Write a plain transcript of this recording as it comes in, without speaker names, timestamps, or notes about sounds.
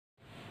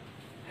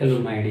Hello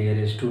my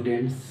dear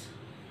students,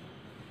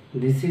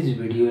 this is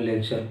video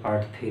lecture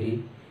part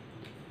 3.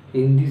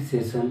 In this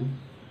session,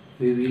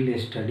 we will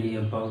study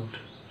about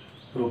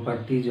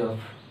properties of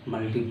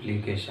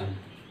multiplication.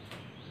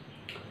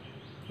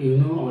 You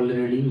know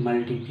already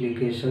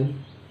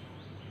multiplication,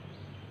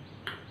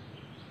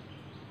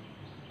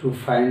 to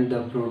find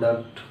the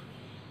product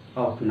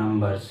of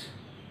numbers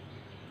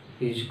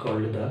is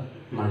called the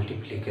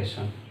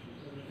multiplication.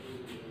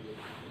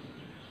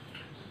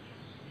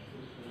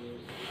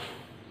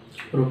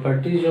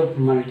 Properties of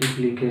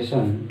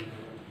multiplication.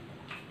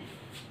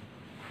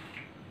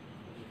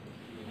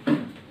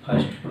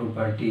 First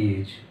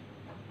property is,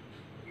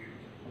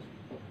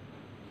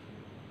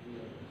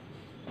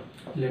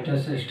 let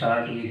us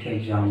start with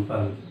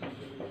example.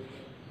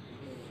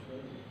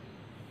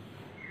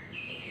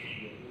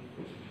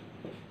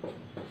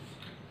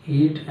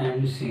 8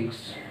 and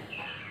 6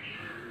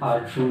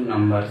 are two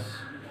numbers.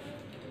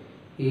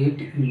 8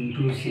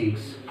 into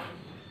 6,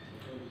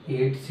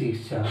 8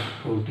 6 are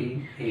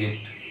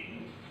 48,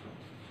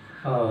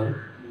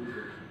 or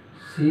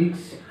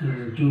 6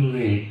 into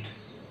 8,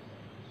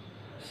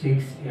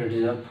 6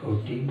 8 are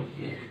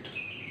 48.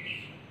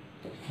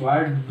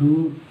 What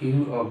do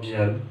you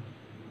observe?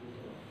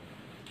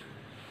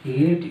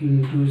 8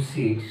 into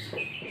 6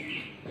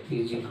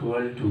 is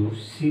equal to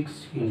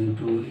 6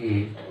 into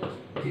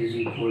 8 is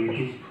equal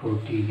to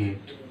 48.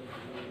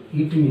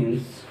 It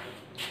means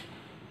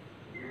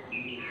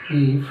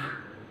if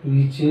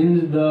we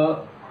change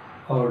the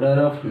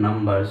order of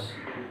numbers,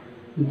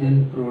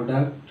 then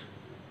product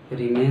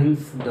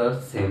remains the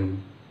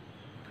same.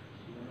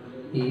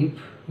 If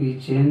we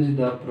change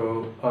the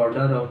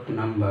order of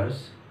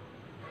numbers,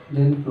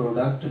 then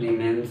product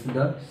remains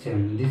the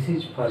same. This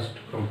is first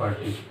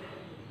property.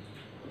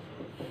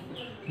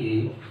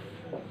 If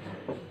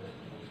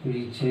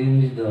we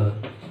change the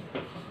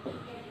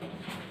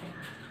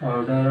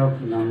order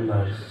of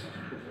numbers,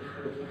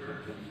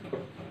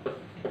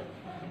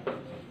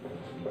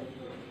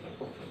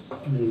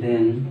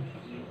 then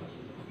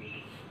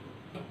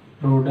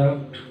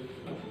product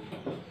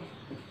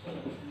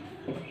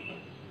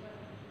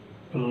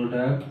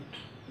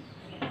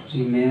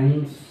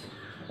remains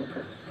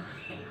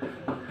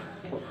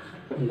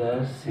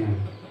the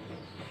same.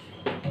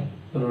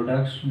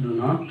 Products do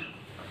not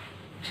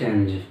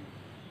change.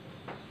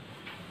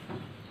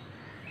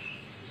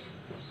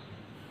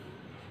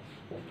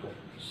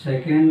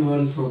 Second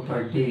one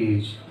property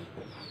is,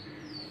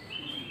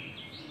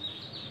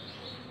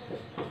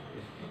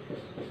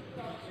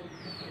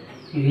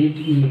 eight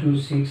into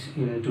 6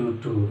 into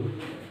 2,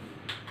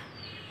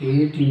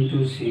 8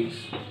 into 6,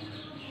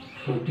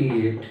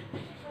 48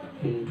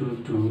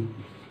 into 2,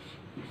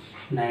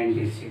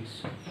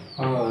 96,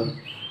 or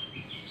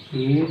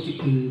 8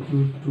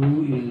 into 2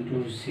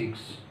 into 6,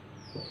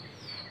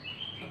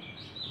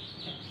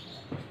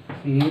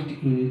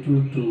 8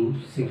 into 2,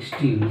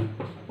 16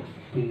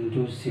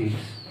 into 6,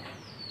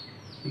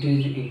 it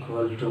is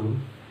equal to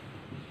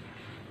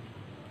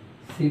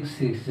 6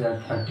 6 are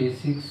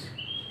 36,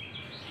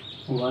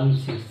 1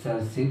 6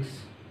 are 6,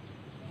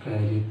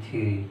 carry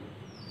 3,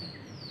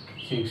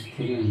 6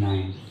 3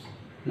 9,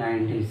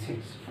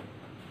 96.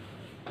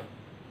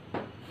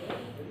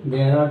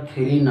 There are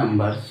three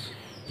numbers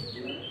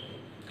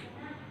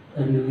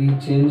and we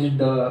change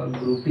the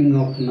grouping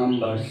of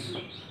numbers,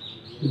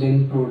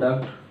 then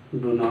product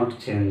do not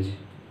change.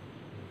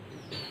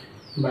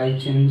 By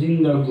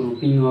changing the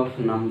grouping of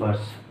numbers,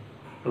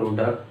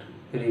 product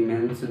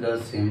remains the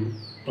same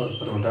or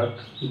product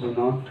do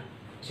not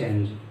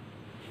change.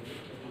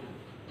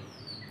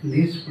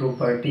 This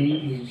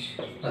property is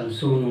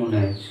also known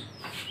as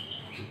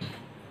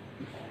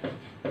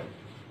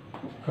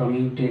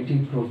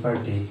commutative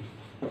property.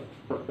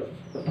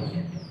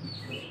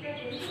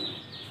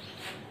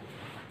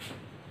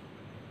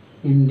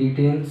 In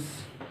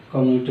details,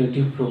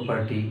 commutative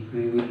property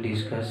we will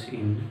discuss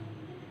in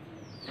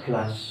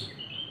class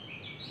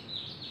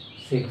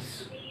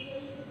 6.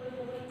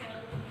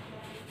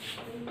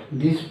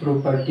 This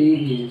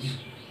property is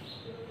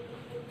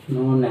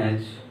known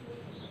as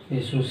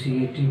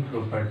associative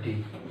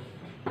property.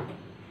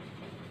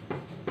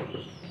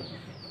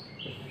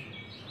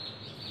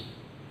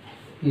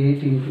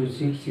 Eight into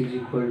 6 is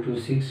equal to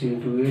 6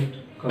 into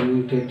 8,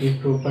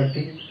 commutative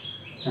property,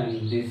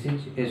 and this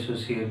is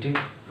associative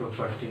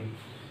property.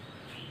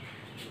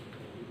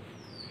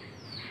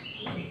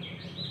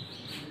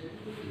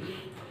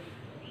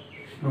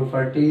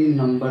 Property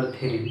number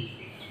 3.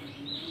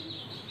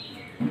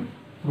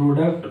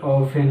 Product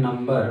of a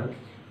number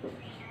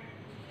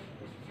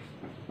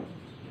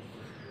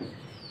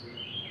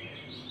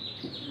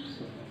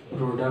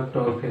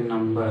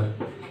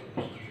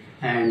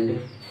and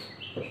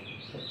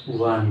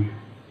 1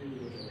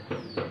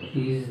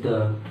 is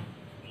the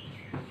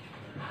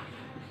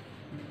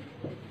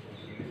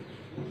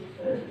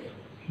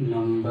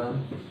number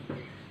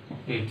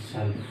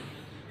itself.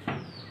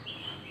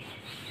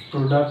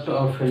 Product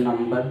of a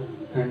number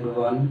and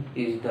 1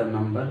 is the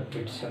number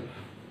itself.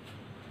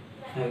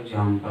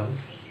 Example,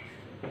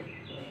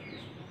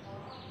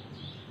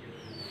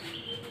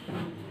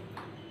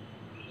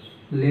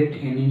 let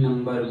any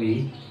number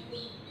be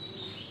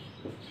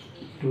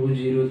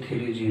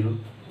 2030,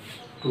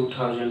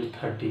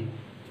 2030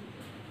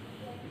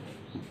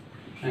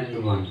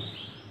 and 1.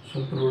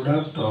 So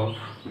product of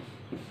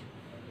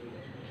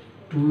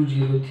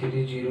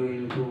 2030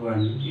 into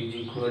 1 is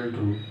equal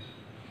to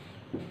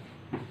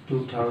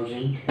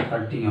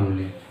 2030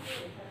 only.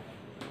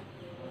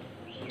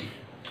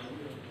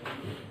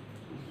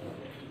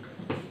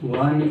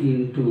 One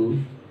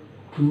into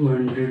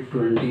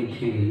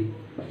 223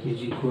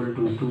 is equal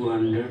to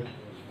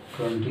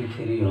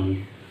 223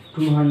 only.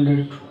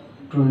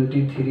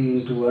 223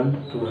 into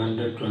 1,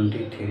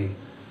 223.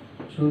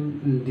 So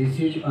this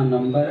is a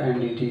number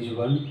and it is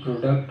 1.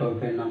 Product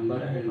of a number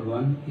and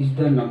 1 is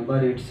the number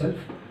itself.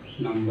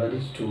 Number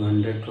is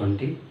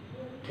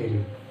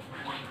 223.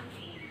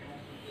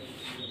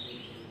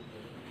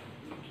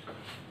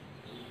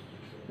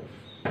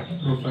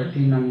 Property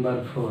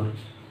number 4.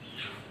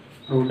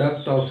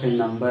 Product of a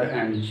number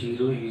and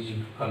 0 is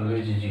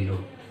always 0.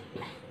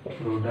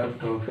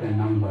 Product of a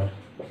number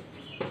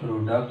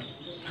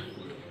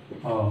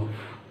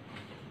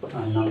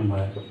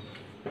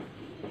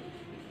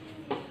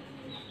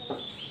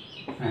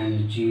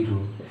and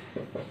 0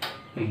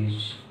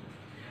 is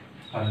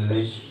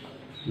always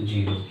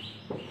 0.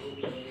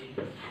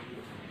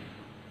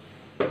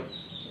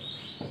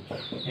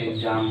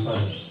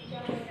 Example,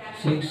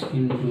 6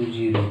 into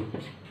 0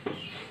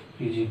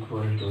 is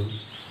equal to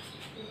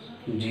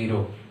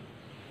 0,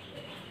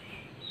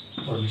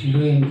 or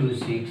 0 into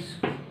 6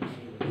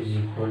 is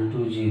equal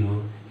to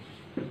 0.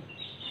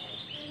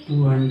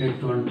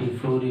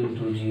 224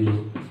 into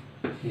 0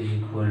 is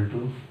equal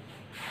to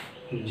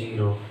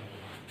 0.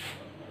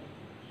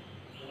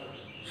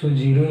 So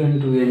 0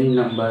 into any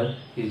number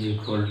is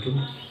equal to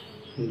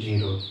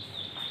 0.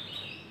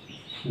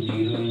 0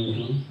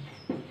 into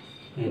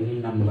any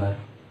number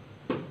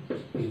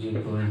is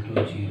equal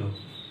to 0.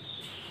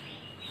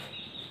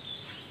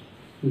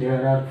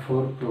 There are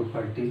 4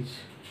 properties: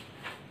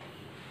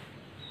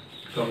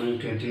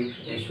 commutative,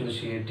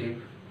 associative,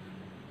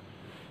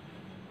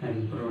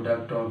 and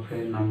product of a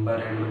number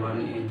and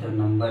 1 is the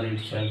number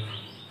itself.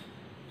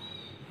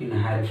 In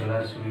higher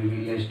class we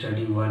will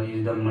study 1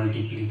 is the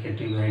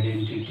multiplicative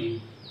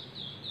identity.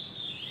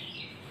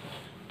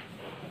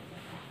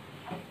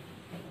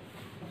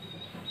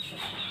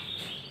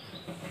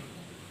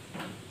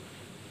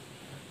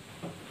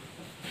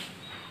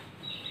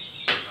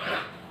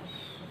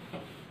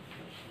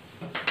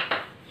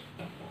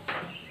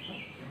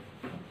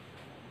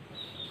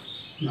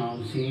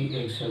 Now see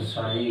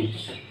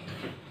exercise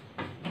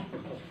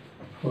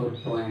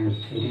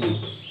 4.3.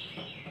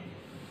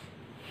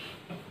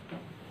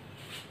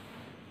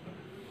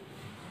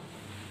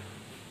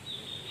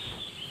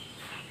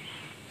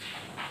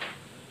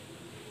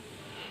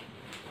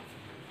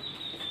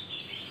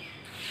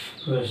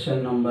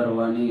 Question number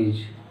 1 is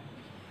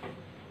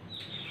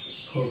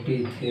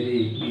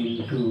 43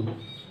 into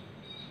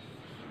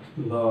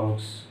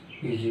box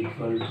is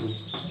equal to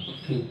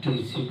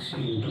 56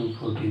 into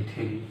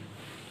 43.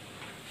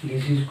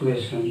 This is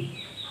question.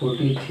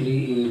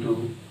 43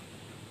 into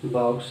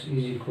box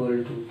is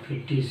equal to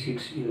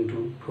 56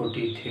 into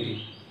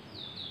 43.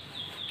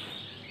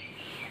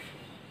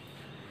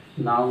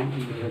 Now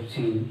we have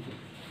seen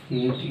 8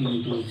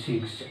 into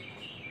 6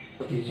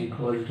 is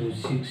equal to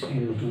 6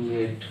 into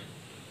 8.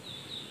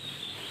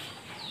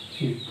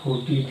 See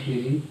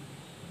 43,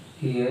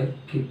 here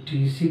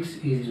 56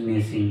 is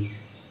missing.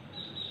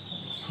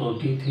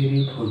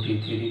 43,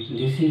 43,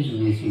 this is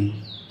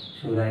missing.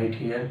 So write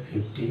here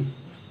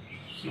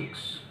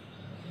 56.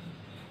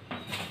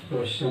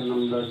 Question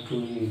number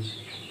 2 is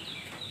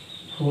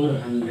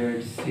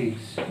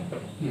 406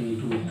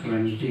 into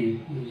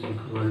 20 is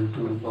equal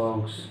to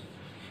box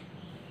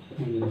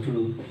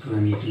into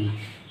 20.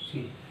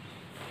 See,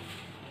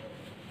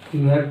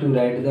 you have to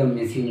write the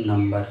missing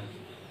number.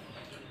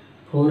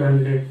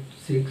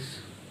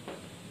 406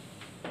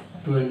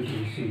 20.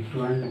 See,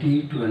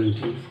 20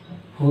 20.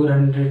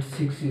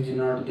 406 is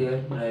not there.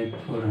 Write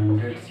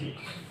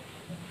 406.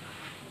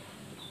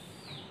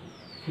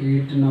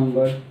 8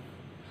 number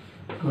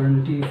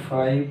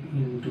 25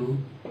 into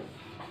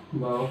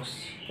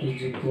box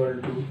is equal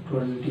to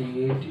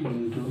 28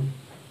 into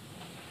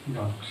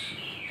box.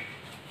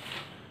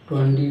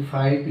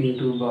 25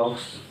 into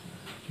box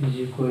is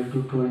equal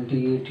to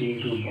 28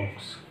 into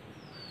box.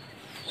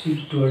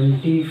 See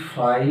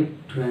 25,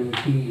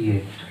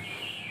 28.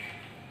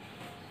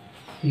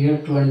 Here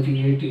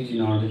 28 is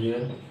not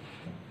there.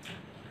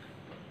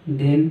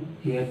 Then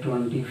here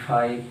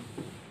 25.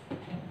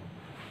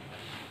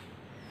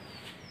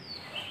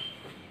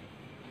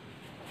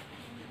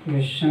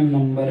 Question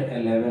number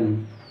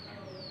 11.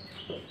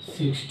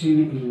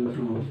 16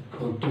 into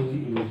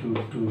 14 into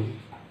 2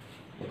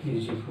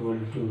 is equal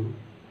to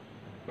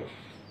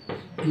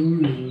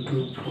 2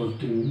 into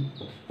 14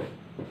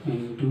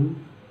 into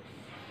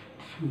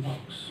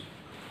box.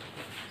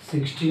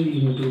 16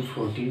 into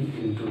 14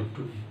 into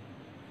 2.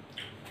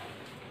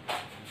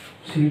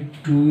 See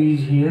 2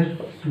 is here,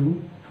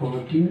 2,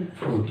 14,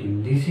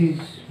 14. This is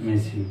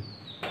missing.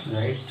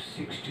 Write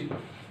 16.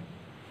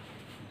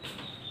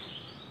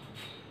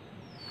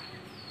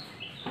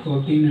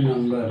 14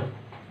 number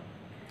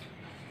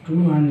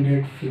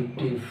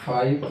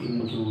 255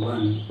 into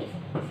 1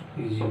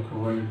 is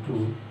equal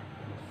to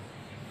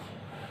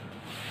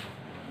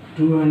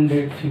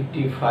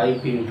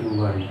 255 into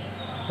 1.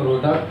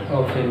 Product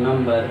of a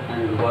number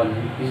and 1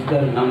 is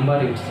the number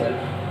itself,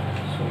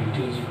 so it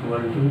is equal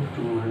to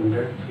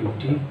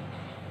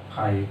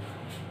 255.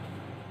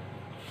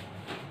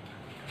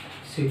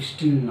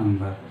 16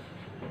 number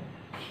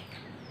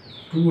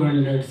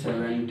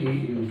 270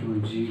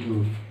 into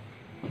 0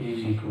 is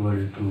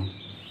equal to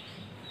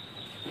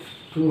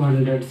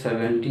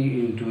 270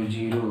 into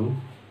 0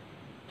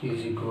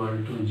 is equal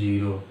to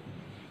 0.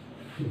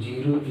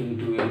 0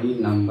 into any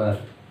number,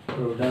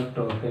 product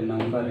of a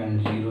number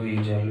and 0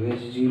 is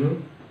always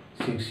 0.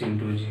 6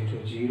 into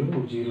 0,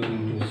 0. 0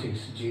 into 6,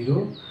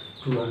 0.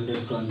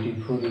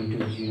 224 into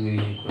 0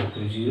 is equal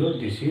to 0.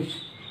 This is,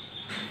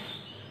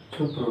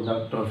 so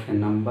product of a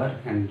number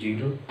and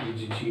 0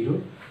 is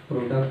 0.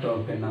 Product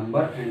of a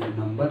number and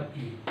number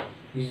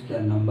is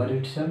the number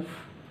itself.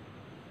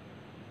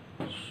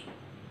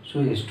 So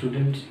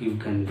students, you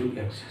can do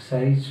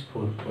exercise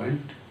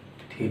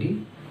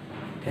 4.3.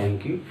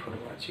 Thank you for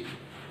watching.